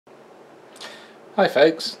Hi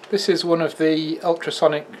folks, this is one of the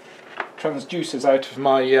ultrasonic transducers out of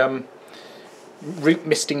my root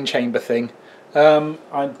misting chamber thing.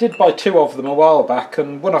 I did buy two of them a while back,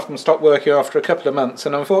 and one of them stopped working after a couple of months,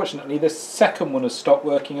 and unfortunately this second one has stopped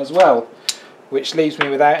working as well, which leaves me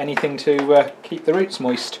without anything to keep the roots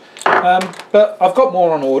moist. But I've got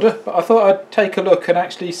more on order, but I thought I'd take a look and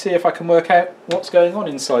actually see if I can work out what's going on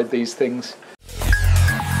inside these things.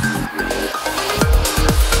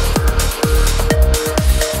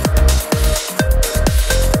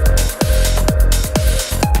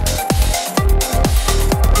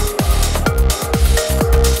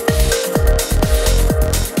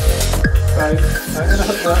 I'm going to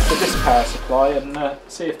hook them up to this power supply and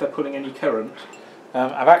see if they're pulling any current.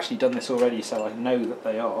 I've actually done this already, so I know that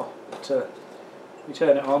they are. But we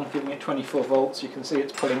turn it on, giving it 24 volts. You can see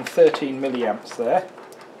it's pulling 13 milliamps there.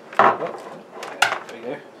 Oh, there we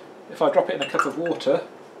go. If I drop it in a cup of water,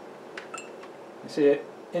 you see it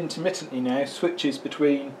intermittently now switches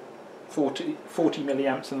between 40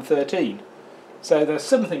 milliamps and 13. So there's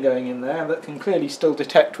something going in there that can clearly still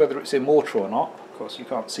detect whether it's in water or not. Of course you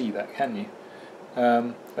can't see that, can you?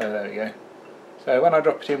 So there we go. So when I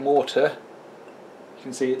drop it in water, you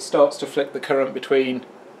can see it starts to flick the current between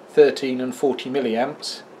 13 and 40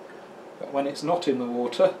 milliamps. But when it's not in the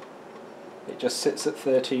water, it just sits at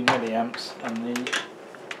 13 milliamps. And the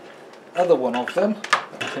other one of them,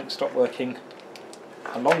 that I think stopped working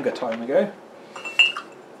a longer time ago,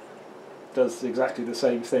 does exactly the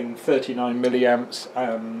same thing, 39 milliamps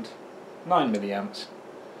and 9 milliamps.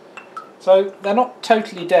 So they're not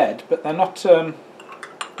totally dead, but they're not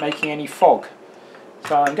making any fog.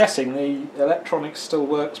 So I'm guessing the electronics still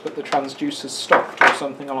works, but the transducer's stopped or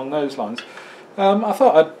something along those lines. I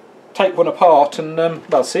thought I'd take one apart and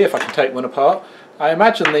well, see if I can take one apart. I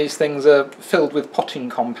imagine these things are filled with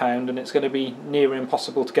potting compound and it's going to be near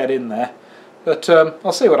impossible to get in there. But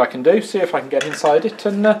I'll see what I can do, see if I can get inside it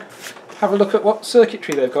and have a look at what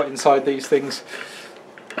circuitry they've got inside these things.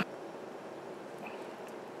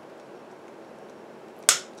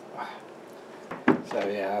 So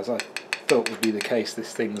yeah, as I thought would be the case,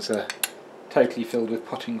 this thing's totally filled with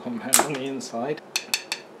potting compound on the inside.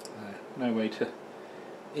 No way to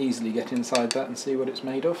easily get inside that and see what it's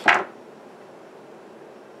made of.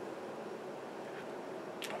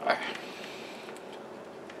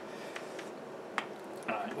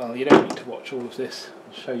 Right, well, you don't need to watch all of this.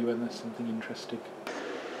 I'll show you when there's something interesting.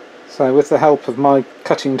 So with the help of my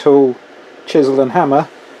cutting tool, chisel and hammer,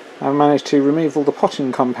 I've managed to remove all the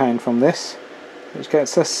potting compound from this, which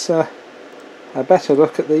gets us a better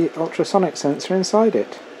look at the ultrasonic sensor inside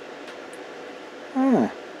it.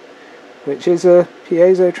 Which is a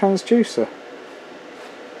piezo transducer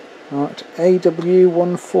at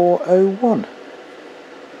AW1401.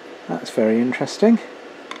 That's very interesting.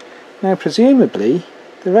 Now presumably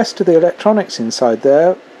the rest of the electronics inside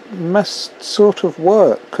there must sort of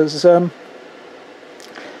work, because it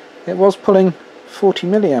was pulling 40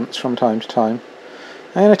 milliamps from time to time.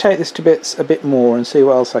 I'm going to take this to bits a bit more and see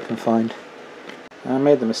what else I can find. I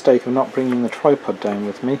made the mistake of not bringing the tripod down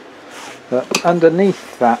with me, but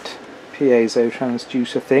underneath that piezo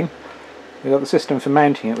transducer thing we've got the system for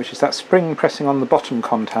mounting it, which is that spring pressing on the bottom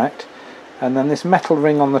contact, and then this metal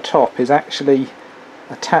ring on the top is actually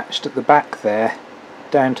attached at the back there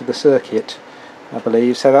down to the circuit, I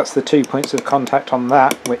believe. So that's the 2 points of contact on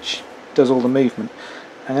that which does all the movement.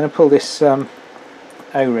 I'm going to pull this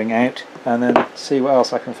O-ring out and then see what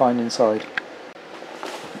else I can find inside.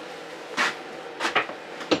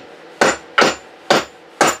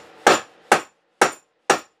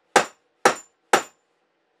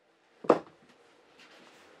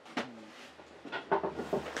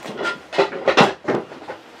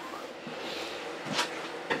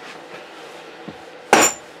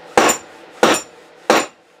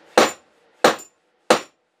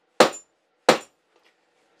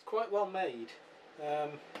 It's quite well made.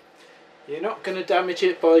 You're not going to damage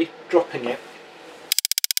it by dropping it.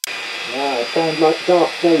 I sound like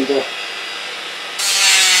Darth Vader.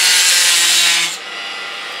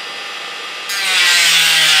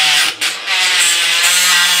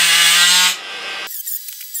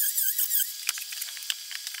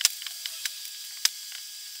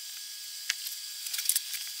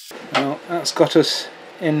 Well, that's got us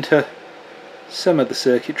into some of the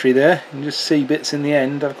circuitry there. You can just see bits in the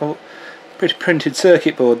end. I've got pretty printed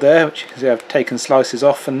circuit board there, which you can see I've taken slices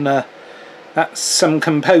off, and that's some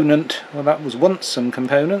component, well that was once some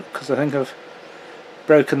component, because I think I've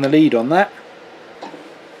broken the lead on that.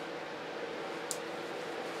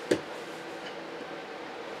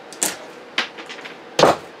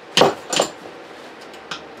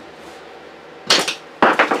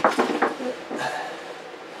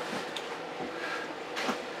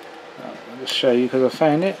 show you because I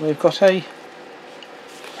found it. We've got a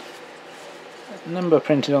number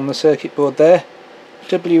printed on the circuit board there,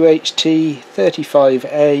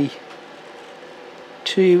 WHT35A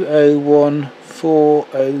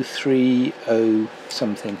 2014030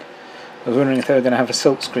 something. I was wondering if they were going to have a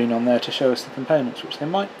silk screen on there to show us the components, which they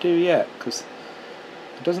might do yet, because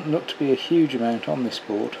it doesn't look to be a huge amount on this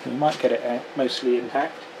board. We might get it out mostly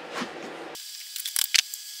intact.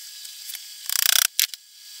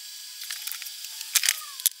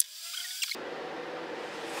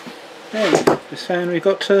 There, just found we've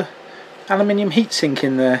got aluminium heatsink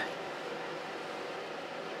in there.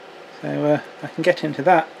 So I can get into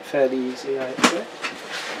that fairly easily, I expect.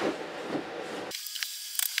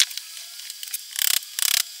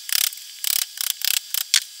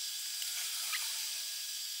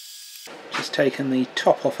 Just taken the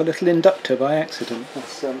top off a little inductor by accident.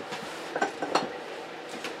 That's a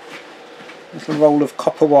little roll of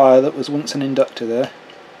copper wire that was once an inductor there.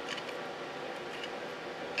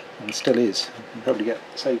 And still is. You can probably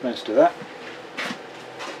save most of that.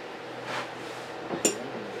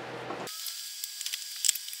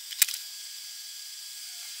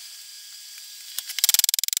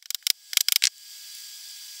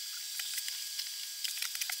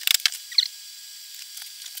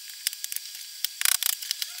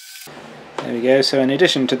 There we go, so in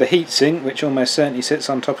addition to the heatsink, which almost certainly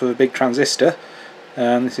sits on top of a big transistor,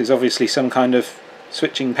 this is obviously some kind of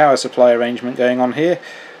switching power supply arrangement going on here.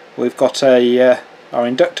 We've got our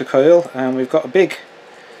inductor coil, and we've got a big,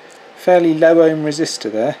 fairly low ohm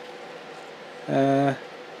resistor there.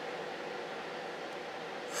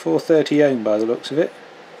 430 ohm by the looks of it.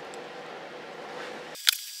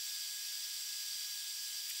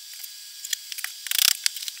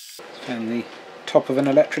 And the top of an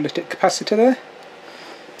electrolytic capacitor there.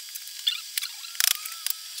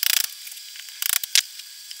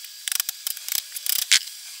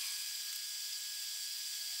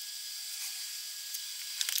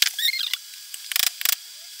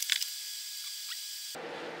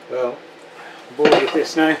 Well, I'm bored with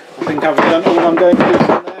this now. I think I've done all I'm going to do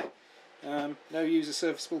on there. No user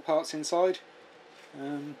serviceable parts inside.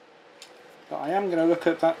 But I am going to look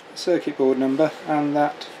at that circuit board number and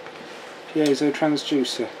that piezo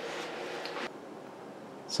transducer.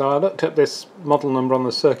 So I looked at this model number on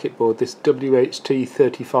the circuit board, this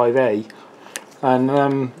WHT35A, and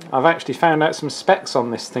I've actually found out some specs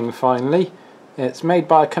on this thing finally. It's made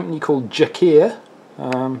by a company called Jakir,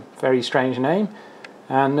 very strange name,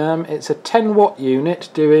 and it's a 10 watt unit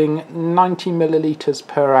doing 90 millilitres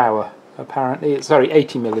per hour apparently. It's, sorry,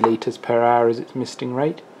 80 millilitres per hour is its misting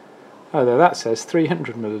rate. Although that says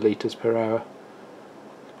 300 millilitres per hour.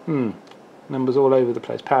 Numbers all over the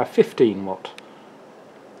place. Power 15 watt.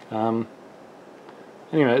 Anyway,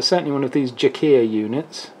 it's certainly one of these Jakir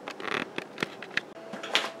units.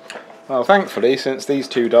 Well, thankfully, since these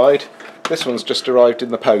two died, this one's just arrived in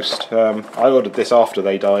the post. I ordered this after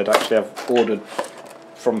they died. Actually, I've ordered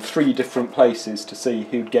from 3 different places to see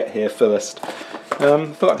who'd get here first.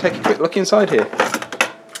 Thought I'd take a quick look inside here.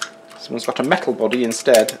 This one's got a metal body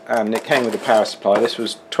instead, and it came with a power supply. This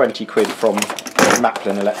was 20 quid from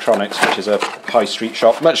Maplin Electronics, which is a high street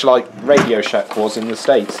shop, much like Radio Shack was in the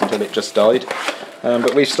States until it just died.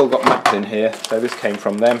 But we've still got Maplin here, so this came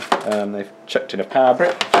from them. They've chucked in a power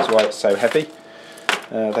brick, which is why it's so heavy.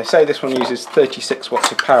 They say this one uses 36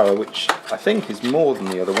 watts of power, which I think is more than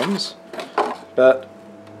the other ones, but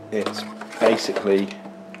it's basically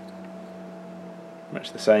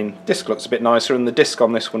much the same. Disc looks a bit nicer, and the disc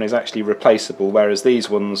on this one is actually replaceable, whereas these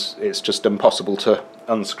ones, it's just impossible to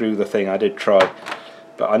unscrew the thing. I did try,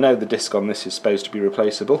 but I know the disc on this is supposed to be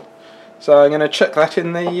replaceable, so I'm going to chuck that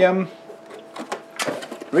in the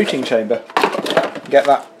routing chamber, get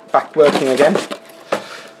that back working again.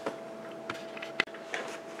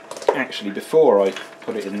 Actually, before I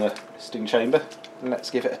put it in the misting chamber,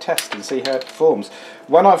 let's give it a test and see how it performs.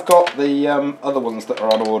 When I've got the other ones that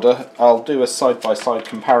are on order, I'll do a side-by-side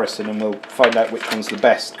comparison and we'll find out which one's the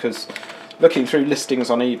best, because looking through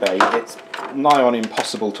listings on eBay, it's nigh on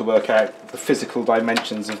impossible to work out the physical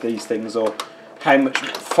dimensions of these things or how much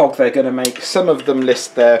fog they're going to make. Some of them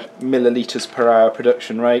list their millilitres per hour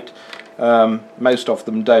production rate, most of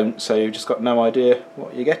them don't, so you've just got no idea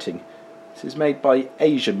what you're getting. This is made by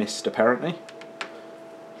Asia Mist apparently.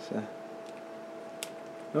 So,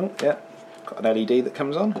 oh yeah, got an LED that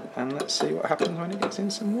comes on, and let's see what happens when it gets in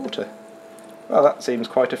some water. Well, that seems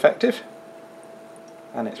quite effective,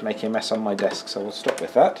 and it's making a mess on my desk, so we'll stop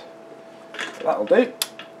with that. That'll do.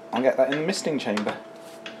 I'll get that in the misting chamber.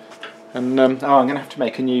 And I'm going to have to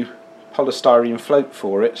make a new polystyrene float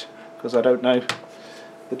for it, because I don't know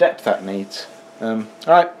the depth that needs.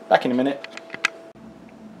 Alright, back in a minute.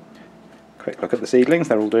 Quick look at the seedlings,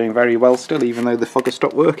 they're all doing very well still, even though the fogger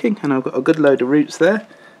stopped working, and I've got a good load of roots there.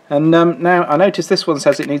 And now I notice this one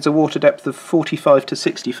says it needs a water depth of 45 to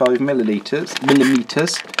 65 millimetres,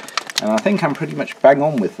 and I think I'm pretty much bang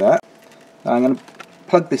on with that. I'm going to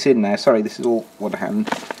plug this in now, sorry this is all one hand,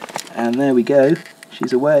 and there we go,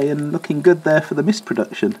 she's away and looking good there for the mist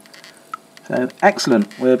production. So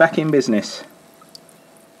excellent, we're back in business.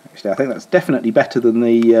 Actually I think that's definitely better than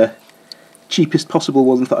the cheapest possible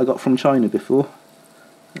ones that I got from China before.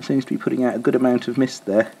 It seems to be putting out a good amount of mist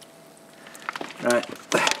there. Right,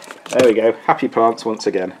 there we go, happy plants once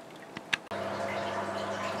again.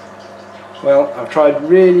 Well, I've tried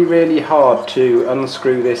really hard to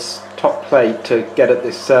unscrew this top plate to get at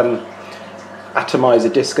this atomizer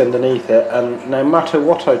disc underneath it, and no matter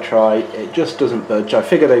what I try it just doesn't budge. I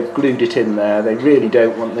figure they've glued it in there, they really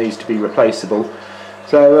don't want these to be replaceable.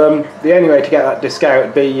 So the only way to get that disc out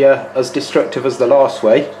would be as destructive as the last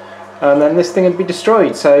way, and then this thing would be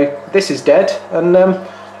destroyed. So this is dead, and I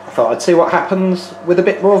thought I'd see what happens with a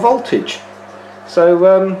bit more voltage. So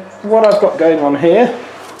what I've got going on here,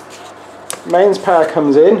 mains power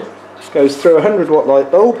comes in, goes through a 100-watt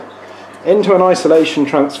light bulb into an isolation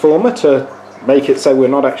transformer to make it so we're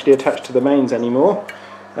not actually attached to the mains anymore.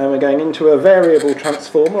 And we're going into a variable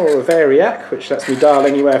transformer, or a variac, which lets me dial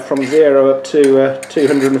anywhere from 0 up to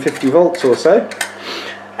 250 volts or so.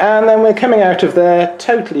 And then we're coming out of there,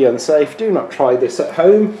 totally unsafe, do not try this at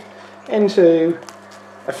home, into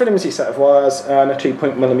a flimsy set of wires and a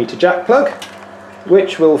 2.mm jack plug,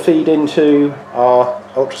 which will feed into our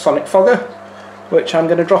ultrasonic fogger, which I'm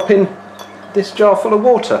going to drop in this jar full of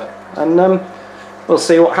water, and we'll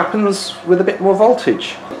see what happens with a bit more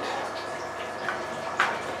voltage.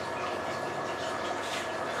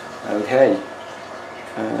 Okay,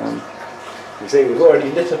 you see we've already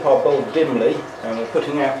lit up our bulb dimly, and we're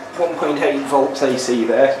putting out 1.8 volts AC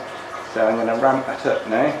there, so I'm going to ramp that up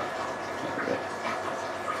now.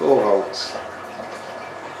 4 volts.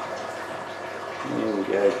 Here we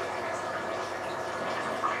go.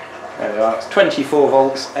 There we are, it's 24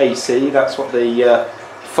 volts AC, that's what the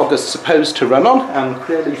fogger's supposed to run on, and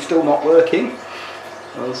clearly still not working.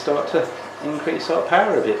 We'll start to increase our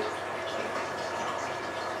power a bit.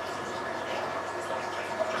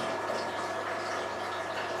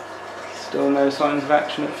 Still no signs of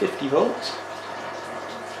action at 50 volts.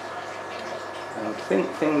 I think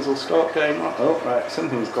things will start going on. Oh right,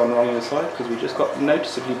 something's gone wrong inside because we just got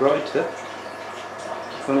noticeably brighter.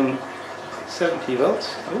 Coming 70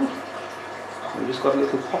 volts. Oh, we just got a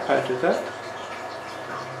little pop out of that.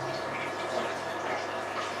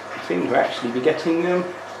 I seem to actually be getting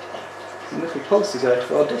some little pulses out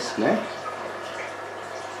of our disc now.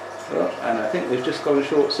 Oh, and I think we've just got a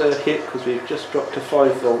short circuit because we've just dropped to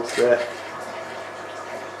 5 volts there.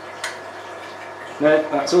 No,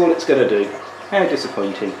 that's all it's going to do. How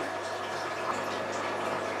disappointing.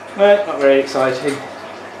 No, not very exciting.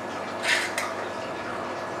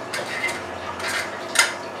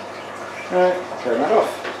 Right, turn that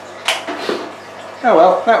off. Oh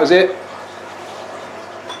well, that was it.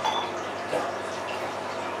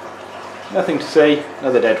 Nothing to see,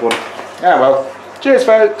 another dead one. Ah well. Cheers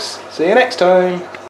folks, see you next time.